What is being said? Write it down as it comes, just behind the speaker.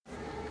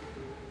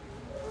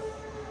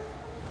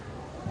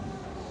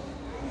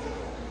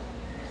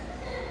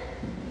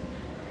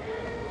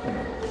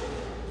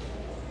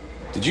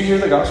Did you hear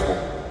the gospel?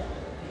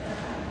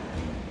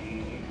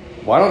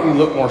 Why don't you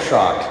look more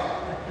shocked?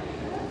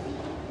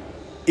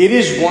 It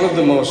is one of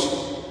the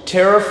most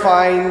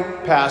terrifying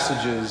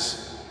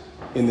passages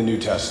in the New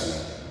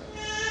Testament.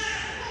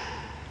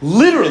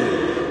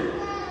 Literally.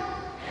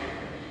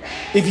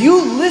 If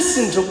you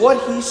listen to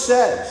what he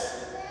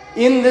says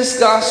in this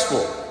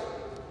gospel,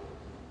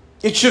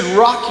 it should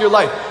rock your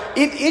life.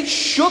 It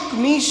shook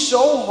me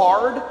so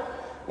hard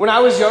when I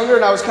was younger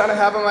and I was kind of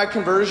having my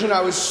conversion.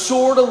 I was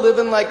sort of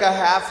living like a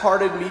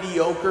half-hearted,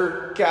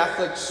 mediocre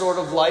Catholic sort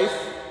of life.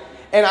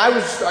 And I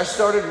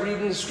started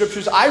reading the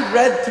scriptures. I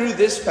read through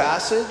this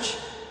passage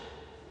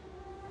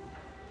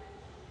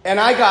and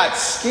I got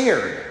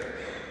scared.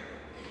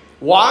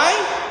 Why?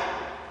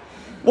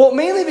 Well,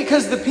 mainly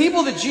because the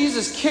people that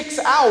Jesus kicks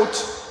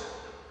out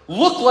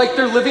look like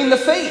they're living the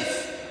faith.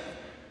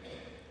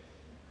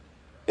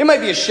 It might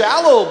be a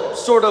shallow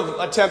sort of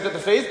attempt at the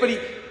faith, but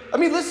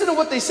listen to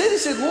what they say. They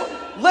said, Lord,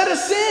 let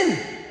us in.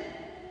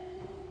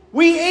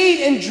 We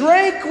ate and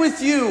drank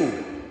with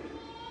you.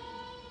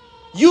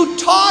 You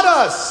taught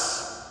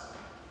us.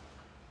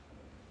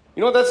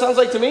 You know what that sounds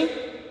like to me?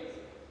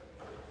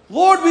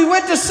 Lord, we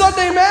went to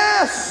Sunday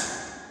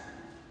Mass.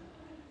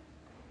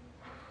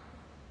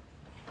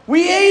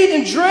 We ate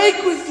and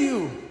drank with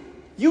you.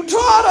 You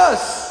taught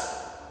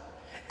us.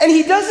 And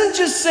he doesn't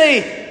just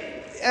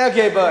say,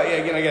 okay, but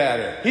yeah, get out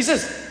of here. He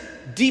says,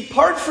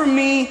 depart from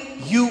me,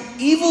 you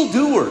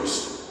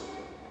evildoers.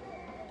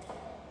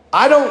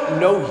 I don't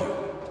know you.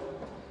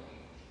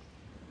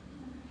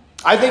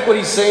 I think what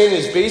he's saying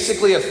is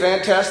basically a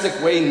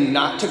fantastic way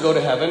not to go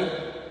to heaven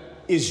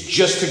is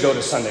just to go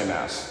to Sunday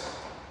Mass.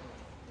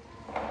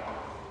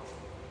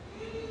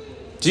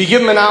 So you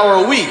give him an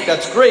hour a week,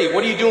 that's great.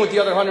 What are you doing with the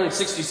other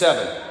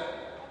 167?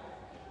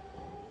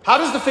 How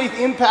does the faith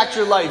impact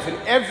your life in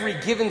every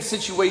given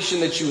situation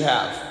that you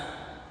have?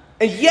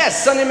 And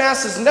yes, Sunday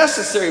Mass is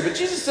necessary, but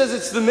Jesus says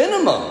it's the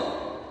minimum.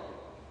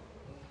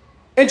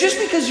 And just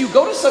because you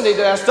go to Sunday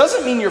Mass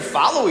doesn't mean you're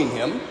following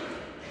him.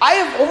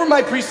 Over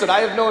my priesthood, I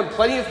have known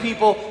plenty of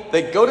people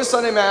that go to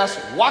Sunday Mass,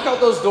 walk out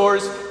those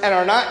doors, and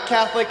are not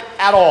Catholic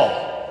at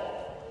all.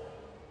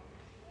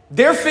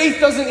 Their faith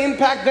doesn't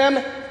impact them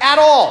at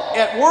all.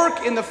 At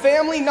work, in the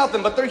family,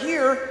 nothing, but they're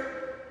here.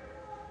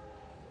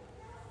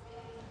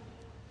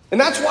 And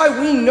that's why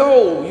we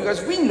know, you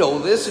guys, we know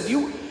this. If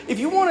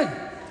you want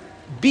to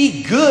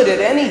be good at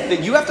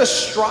anything, you have to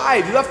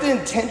strive. You have to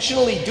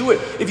intentionally do it.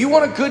 If you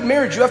want a good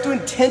marriage, you have to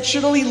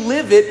intentionally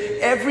live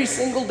it every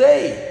single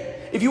day.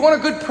 If you want a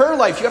good prayer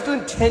life, you have to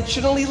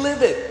intentionally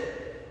live it.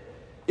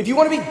 If you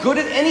want to be good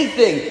at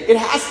anything, it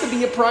has to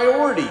be a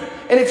priority.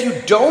 And if you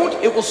don't,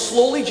 it will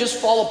slowly just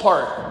fall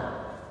apart.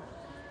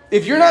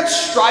 If you're not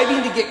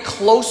striving to get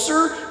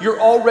closer, you're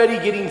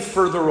already getting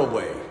further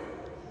away.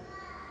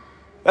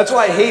 That's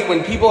why I hate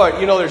when people are,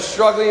 they're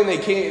struggling,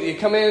 they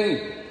come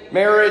in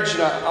marriage,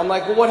 and I'm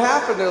like, well, what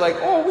happened? They're like,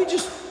 oh,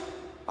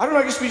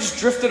 I guess we just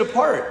drifted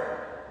apart.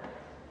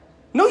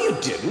 No, you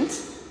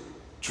didn't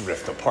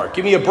drift apart.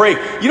 Give me a break.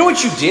 You know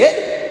what you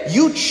did?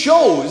 You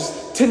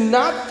chose to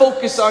not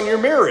focus on your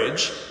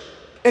marriage,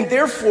 and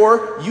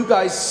therefore you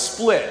guys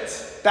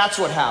split. That's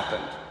what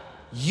happened.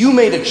 You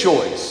made a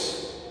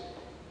choice.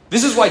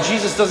 This is why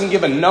Jesus doesn't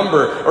give a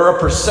number or a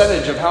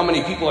percentage of how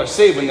many people are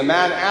saved. When the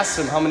man asks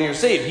him how many are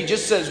saved, he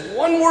just says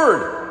one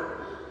word: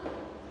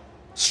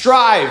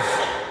 strive.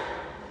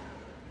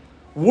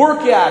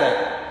 Work at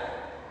it.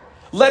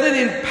 Let it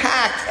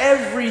impact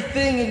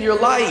everything in your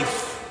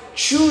life.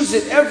 Choose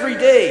it every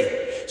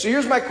day. So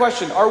here's my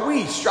question. Are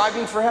we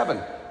striving for heaven?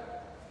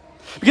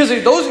 Because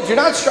if you're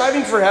not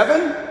striving for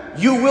heaven,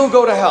 you will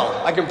go to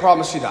hell. I can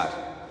promise you that.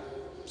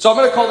 So I'm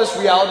going to call this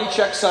Reality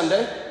Check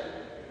Sunday.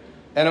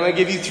 And I'm going to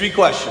give you 3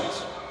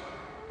 questions.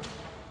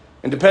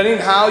 And depending on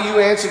how you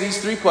answer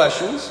these 3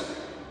 questions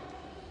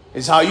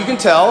is how you can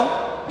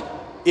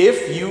tell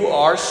if you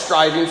are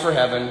striving for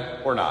heaven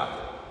or not.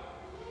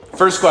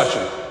 First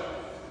question.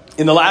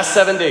 In the last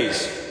 7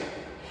 days,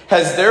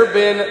 has there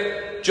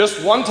been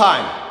just one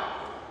time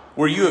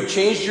where you have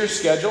changed your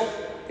schedule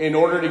in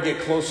order to get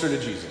closer to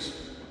Jesus?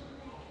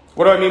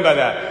 What do I mean by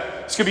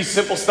that? This could be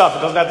simple stuff. It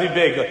doesn't have to be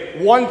big.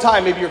 Like one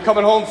time, maybe you're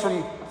coming home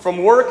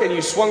from work and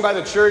you swung by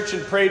the church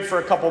and prayed for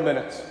a couple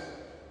minutes.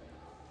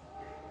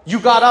 You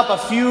got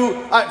up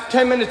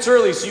 10 minutes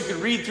early so you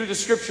could read through the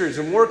scriptures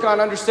and work on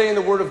understanding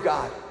the Word of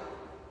God.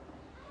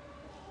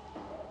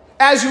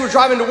 As you were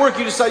driving to work,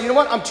 you decided, you know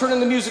what? I'm turning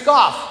the music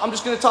off. I'm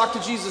just going to talk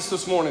to Jesus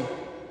this morning.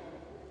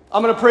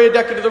 I'm going to pray a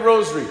decade of the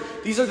rosary.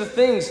 These are the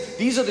things.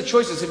 These are the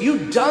choices. Have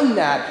you done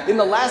that in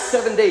the last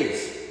 7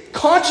 days?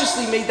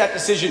 Consciously made that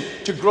decision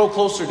to grow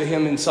closer to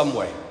him in some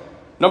way.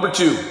 Number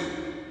 2,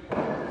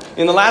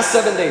 in the last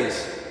 7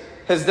 days,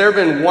 has there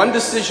been one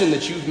decision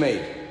that you've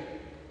made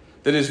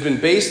that has been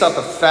based off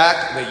the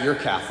fact that you're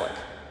Catholic?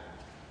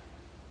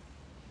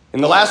 In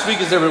the last week,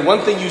 has there been one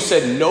thing you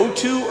said no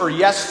to or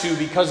yes to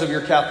because of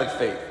your Catholic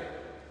faith?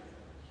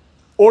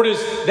 Or does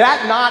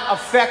that not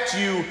affect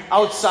you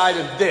outside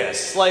of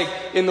this? Like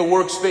in the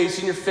workspace,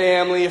 in your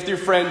family, if your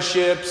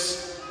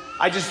friendships?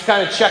 I just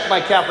kind of check my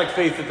Catholic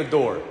faith at the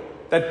door.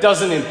 that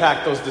doesn't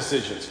impact those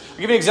decisions. I'll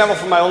give you an example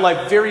from my own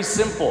life, very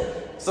simple.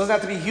 This doesn't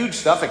have to be huge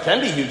stuff. It can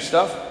be huge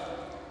stuff.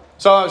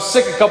 So I was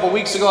sick a couple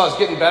weeks ago. I was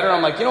getting better.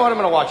 I'm like, you know what? I'm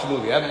going to watch a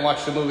movie. I haven't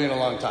watched a movie in a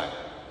long time.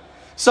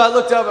 So I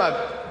looked up,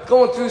 I'm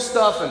going through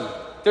stuff, and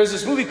there's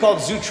this movie called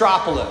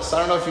Zootropolis. I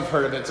don't know if you've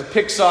heard of it. It's a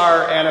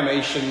Pixar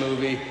animation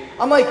movie.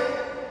 I'm like,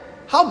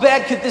 how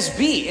bad could this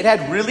be? It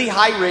had really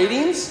high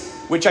ratings,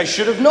 which I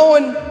should have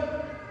known.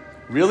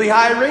 Really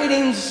high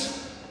ratings.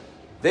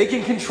 They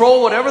can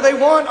control whatever they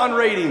want on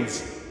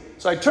ratings.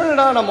 So I turn it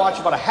on, I'm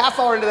watching about a half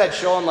hour into that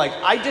show. I'm like,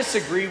 I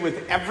disagree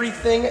with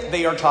everything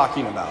they are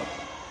talking about.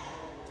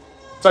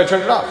 So I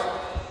turned it off.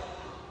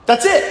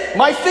 That's it.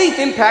 My faith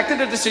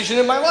impacted a decision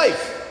in my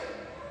life.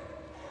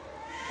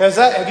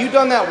 Have you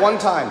done that one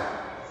time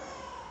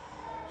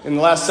in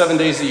the last 7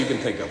 days that you can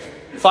think of?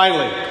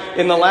 Finally,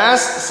 in the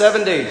last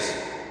 7 days,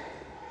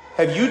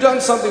 have you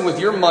done something with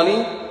your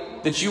money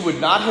that you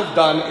would not have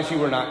done if you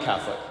were not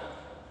Catholic?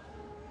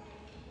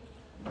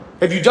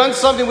 Have you done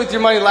something with your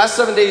money the last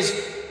 7 days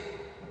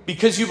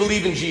because you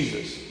believe in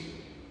Jesus?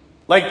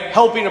 Like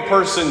helping a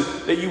person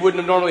that you wouldn't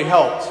have normally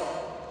helped.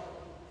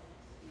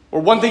 Or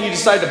one thing you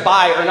decide to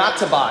buy or not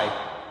to buy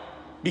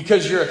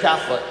because you're a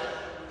Catholic.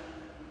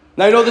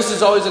 Now, I know this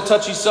is always a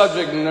touchy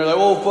subject, and they're like,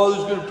 oh,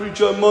 Father's going to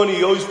preach on money.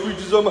 He always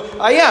preaches on money.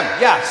 I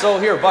am, yeah. So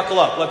here, buckle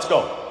up. Let's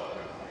go.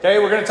 Okay,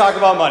 we're going to talk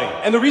about money.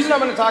 And the reason I'm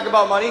going to talk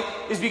about money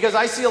is because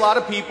I see a lot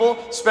of people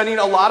spending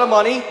a lot of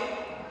money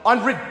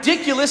on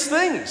ridiculous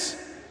things.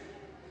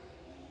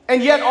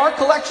 And yet our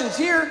collections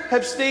here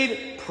have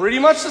stayed pretty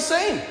much the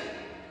same.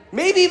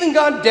 Maybe even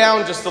gone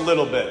down just a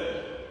little bit.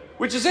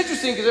 Which is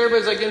interesting because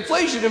everybody's like,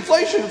 inflation,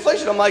 inflation,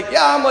 inflation. I'm like,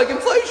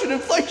 inflation,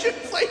 inflation,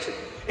 inflation.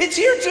 It's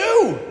here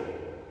too.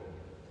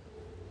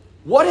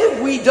 What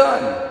have we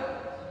done?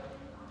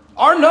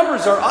 Our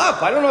numbers are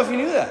up. I don't know if you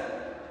knew that.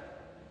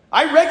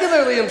 I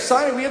regularly am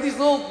signing. We have these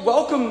little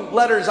welcome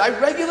letters. I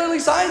regularly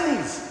sign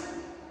these.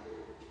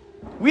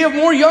 We have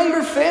more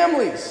younger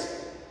families.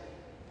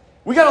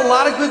 We got a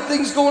lot of good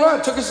things going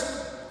on. It took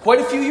us quite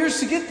a few years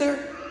to get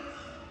there.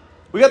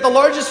 We got the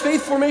largest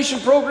faith formation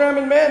program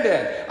in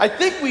Mandan. I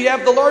think we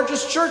have the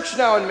largest church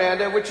now in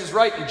Mandan, which is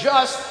right and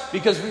just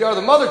because we are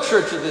the mother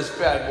church of this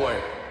bad boy.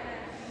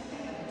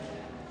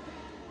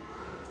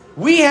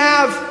 We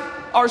have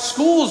our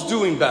schools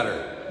doing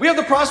better. We have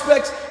the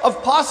prospects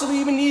of possibly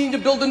even needing to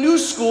build a new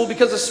school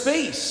because of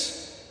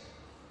space.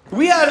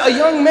 We had a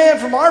young man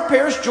from our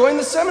parish join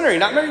the seminary.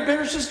 Not many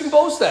parishes can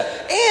boast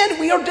that. And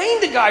we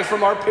ordained a guy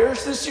from our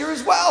parish this year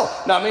as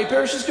well. Not many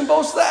parishes can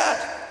boast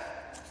that.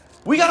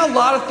 We got a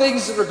lot of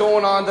things that are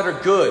going on that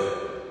are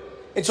good.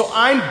 And so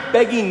I'm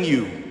begging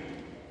you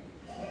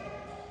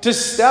to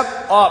step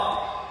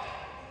up,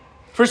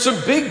 for some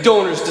big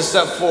donors to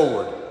step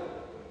forward,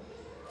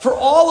 for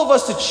all of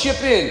us to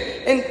chip in,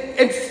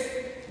 and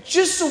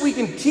just so we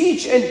can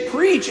teach and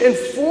preach and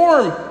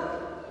form.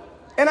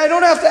 And I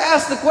don't have to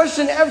ask the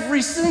question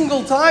every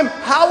single time,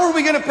 how are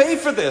we going to pay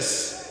for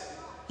this?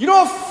 You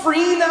know how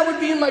freeing that would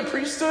be in my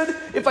priesthood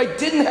if I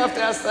didn't have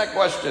to ask that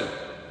question?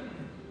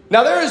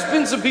 Now, there has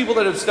been some people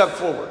that have stepped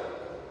forward,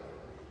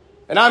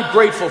 and I'm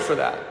grateful for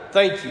that.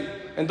 Thank you.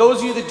 And those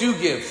of you that do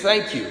give,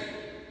 thank you.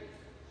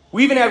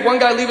 We even had one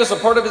guy leave us a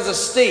part of his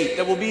estate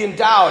that will be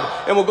endowed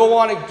and will go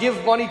on and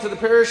give money to the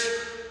parish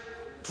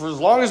for as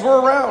long as we're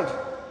around.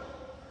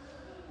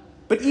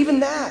 But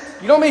even that,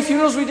 you know how many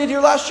funerals we did here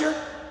last year?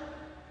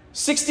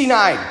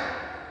 69.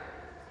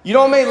 You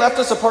know how many left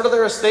us a part of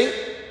their estate?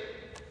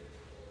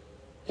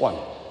 1.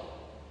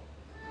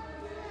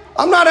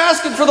 I'm not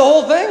asking for the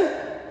whole thing.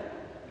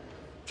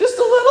 Just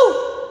a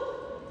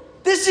little.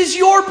 This is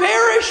your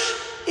parish.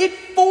 It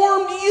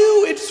formed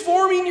you. It's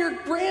forming your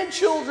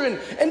grandchildren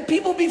and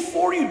people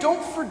before you.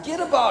 Don't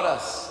forget about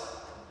us.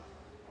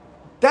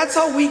 That's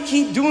how we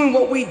keep doing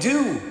what we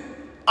do.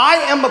 I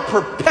am a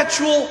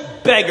perpetual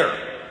beggar.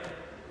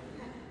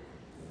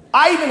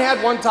 I even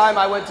had one time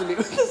I went to meet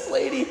with this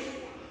lady.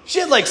 She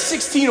had like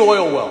 16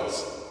 oil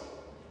wells.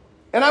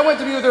 And I went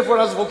to meet with her when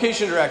I was a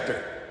vocation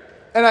director.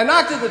 And I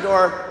knocked at the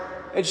door,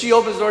 and she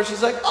opens the door, and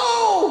she's like,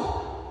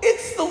 oh,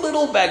 it's the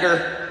little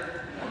beggar.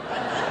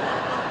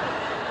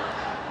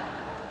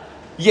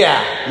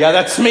 Yeah,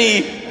 that's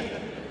me.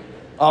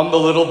 I'm the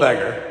little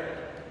beggar.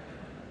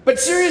 But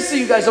seriously,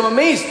 you guys, I'm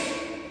amazed.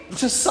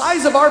 The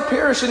size of our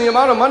parish and the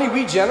amount of money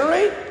we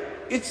generate,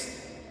 it's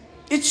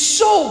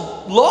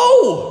so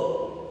low.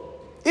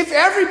 If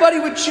everybody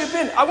would chip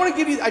in, I want to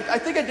give you, I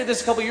think I did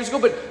this a couple years ago,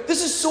 but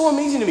this is so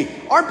amazing to me.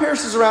 Our parish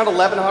is around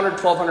 1,100,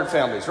 1,200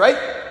 families, right?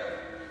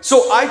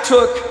 So I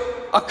took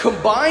a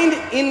combined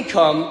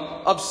income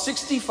of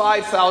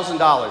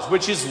 $65,000,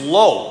 which is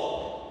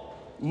low.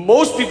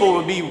 Most people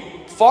would be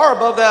far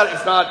above that,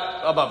 if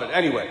not above it.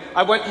 Anyway,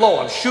 I went low.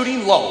 I'm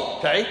shooting low,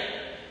 okay?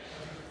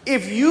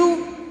 If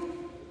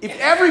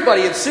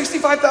everybody at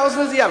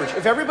 65,000 is the average,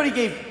 if everybody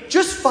gave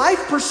just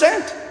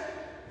 5%,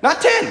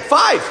 not 10,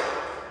 5,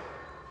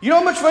 you know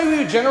how much money we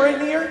would generate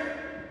in a year?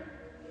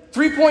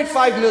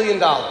 $3.5 million.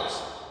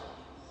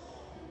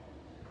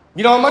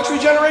 You know how much we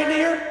generate in a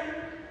year?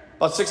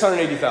 About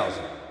 $680,000.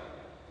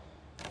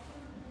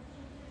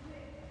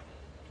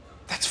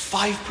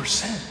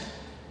 5%.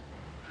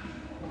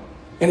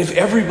 And if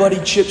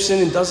everybody chips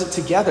in and does it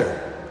together,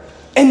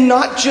 and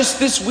not just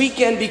this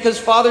weekend because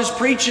Father's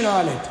preaching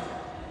on it,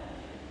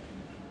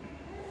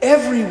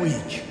 every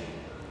week,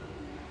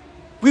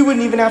 we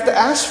wouldn't even have to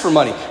ask for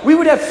money. We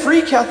would have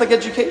free Catholic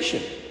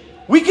education.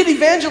 We could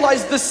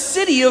evangelize the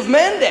city of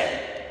Mandan.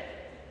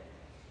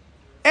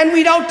 And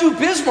we'd outdo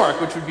Bismarck,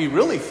 which would be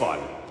really fun.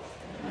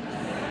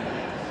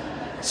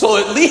 So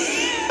at least,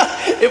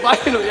 if I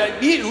can,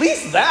 at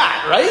least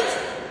that, right?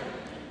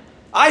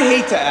 I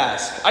hate to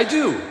ask. I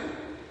do.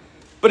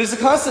 But it's a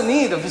constant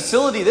need. A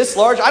facility this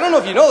large, I don't know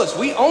if you know this,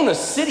 we own a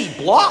city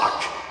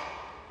block.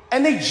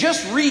 And they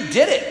just redid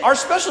it. Our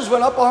specials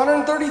went up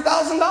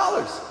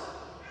 $130,000.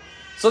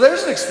 So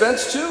there's an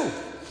expense too.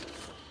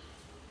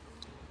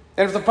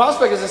 And if the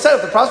prospect, as I said,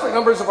 if the prospect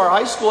numbers of our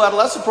high school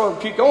adolescent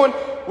program keep going,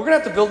 we're going to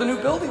have to build a new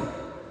building.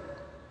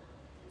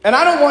 And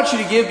I don't want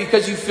you to give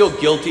because you feel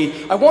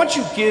guilty. I want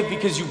you to give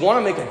because you want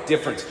to make a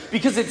difference.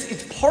 Because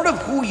it's part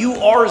of who you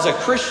are as a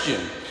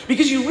Christian.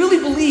 Because you really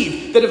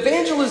believe that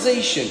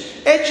evangelization,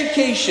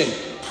 education,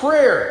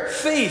 prayer,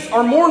 faith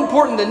are more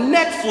important than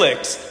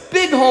Netflix,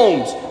 big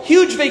homes,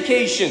 huge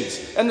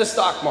vacations, and the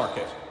stock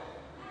market.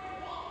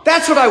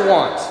 That's what I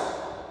want.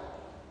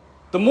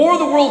 The more of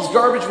the world's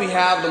garbage we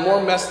have, the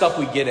more messed up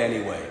we get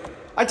anyway.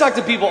 I talk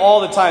to people all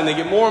the time. They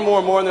get more and more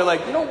and more, and they're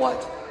like, you know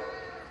what?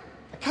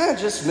 I kind of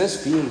just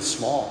miss being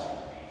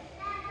small.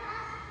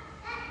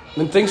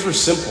 When things were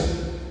simple.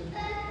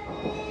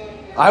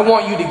 I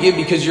want you to give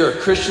because you're a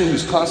Christian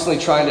who's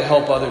constantly trying to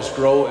help others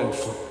grow and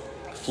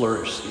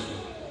flourish.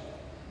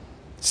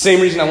 Same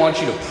reason I want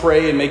you to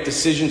pray and make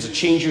decisions to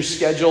change your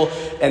schedule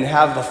and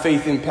have the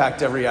faith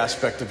impact every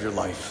aspect of your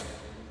life.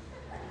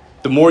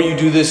 The more you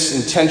do this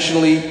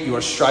intentionally, you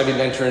are striving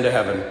to enter into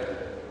heaven.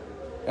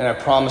 And I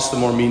promise the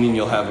more meaning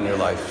you'll have in your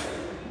life.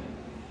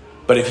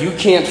 But if you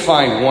can't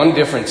find one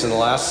difference in the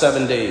last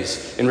 7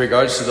 days in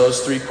regards to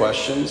those 3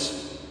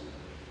 questions,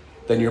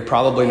 then you're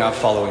probably not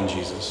following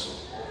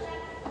Jesus.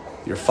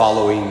 You're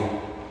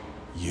following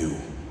you.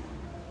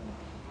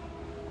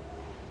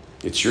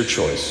 It's your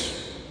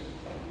choice.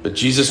 But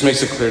Jesus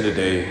makes it clear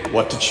today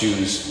what to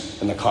choose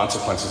and the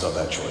consequences of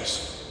that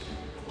choice.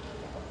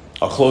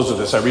 I'll close with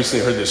this. I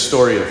recently heard this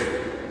story of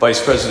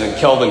Vice President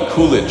Calvin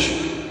Coolidge.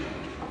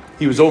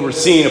 He was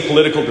overseeing a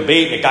political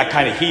debate and it got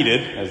kind of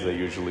heated, as they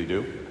usually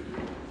do.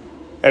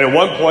 And at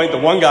one point,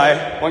 one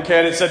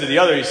candidate said to the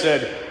other, he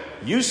said,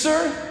 "You,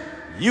 sir,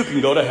 you can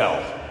go to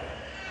hell."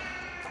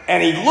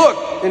 And he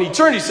looked and he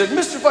turned, he said,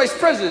 "Mr. Vice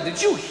President, did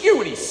you hear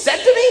what he said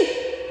to me?"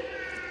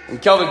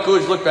 And Calvin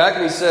Coolidge looked back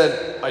and he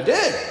said, "I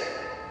did.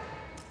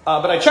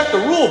 But I checked the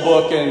rule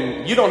book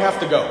and you don't have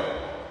to go."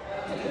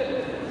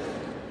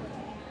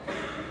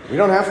 We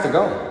don't have to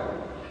go.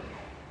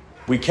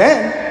 We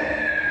can.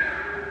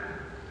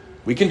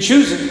 We can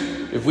choose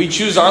it. If we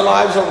choose our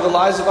lives over the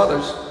lives of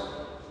others,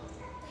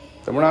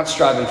 then we're not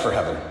striving for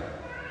heaven.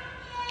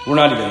 We're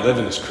not even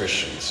living as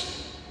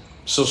Christians.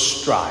 So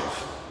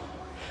strive.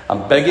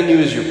 I'm begging you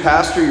as your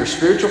pastor, your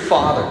spiritual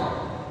father,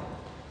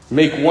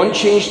 make one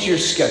change to your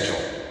schedule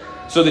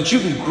so that you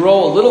can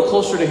grow a little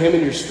closer to Him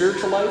in your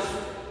spiritual life.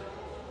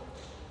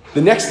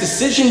 The next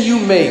decision you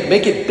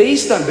make it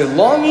based on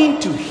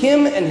belonging to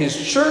Him and His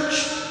church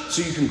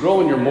so you can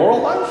grow in your moral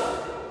life.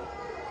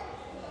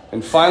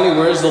 And finally,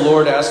 where is the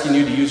Lord asking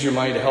you to use your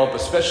money to help,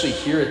 especially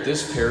here at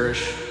this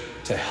parish,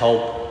 to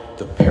help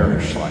the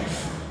parish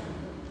life?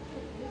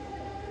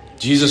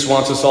 Jesus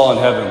wants us all in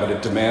heaven, but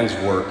it demands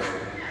work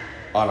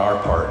on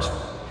our part.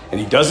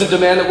 And He doesn't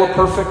demand that we're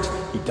perfect.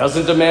 He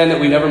doesn't demand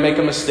that we never make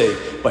a mistake.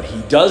 But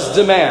He does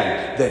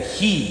demand that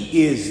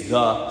He is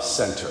the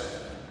center.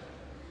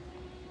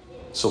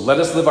 So let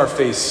us live our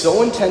faith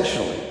so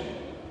intentionally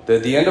that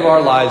at the end of our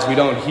lives we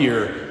don't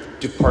hear,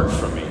 "Depart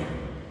from me."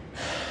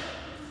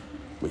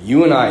 What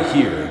you and I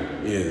hear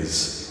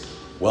is,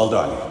 "Well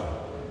done,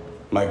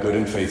 my good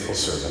and faithful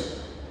servant.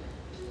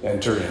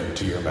 Enter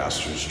into your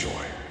master's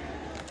joy."